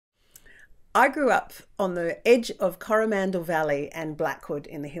I grew up on the edge of Corromandel Valley and Blackwood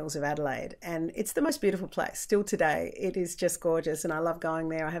in the hills of Adelaide, and it's the most beautiful place still today. It is just gorgeous, and I love going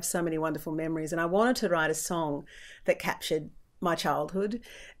there. I have so many wonderful memories, and I wanted to write a song that captured my childhood.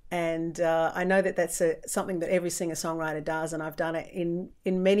 And I know that that's something that every singer-songwriter does, and I've done it in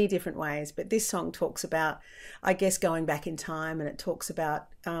many different ways. But this song talks about, I guess, going back in time, and it talks about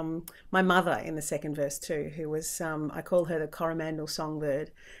my mother in the second verse too, who was, I call her the Coromandel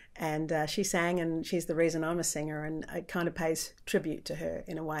songbird, and she sang, and she's the reason I'm a singer, and it kind of pays tribute to her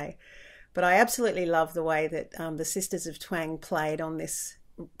in a way. But I absolutely love the way that the Sisters of Twang played on this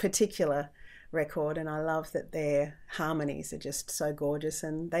particular record, and I love that their harmonies are just so gorgeous,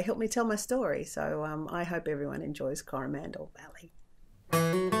 and they help me tell my story. So I hope everyone enjoys Coromandel Valley.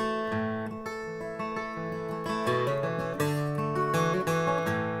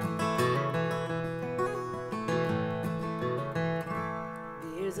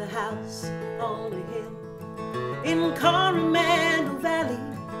 There's a house on a hill in Coromandel Valley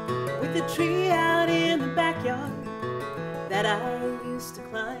with a tree out in the backyard that I used to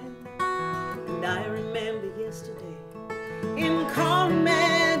climb. And I remember yesterday in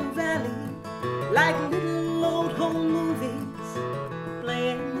Corromandel Valley, like little old home movies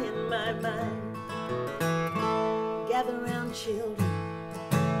playing in my mind. Gather round, children,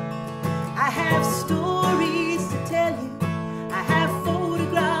 I have stories to tell you, I have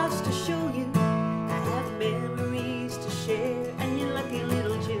photographs to show you, I have memories to share, and you lucky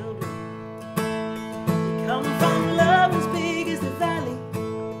little children, you come from love as big as the valley,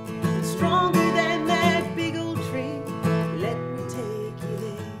 and stronger than that big old tree. Let me take you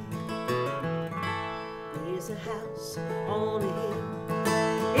there. There's a house on a hill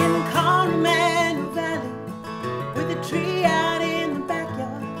in Corromandel Valley with a tree out in the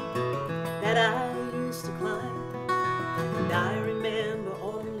backyard that I used to climb. And I remember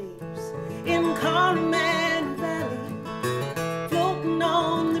autumn leaves in Corromandel Valley floating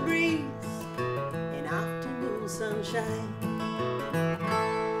on the breeze in afternoon sunshine.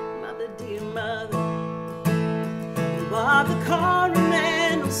 Mother, dear mother, you are the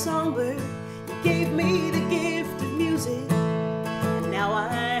Coromandel songbird. You gave me the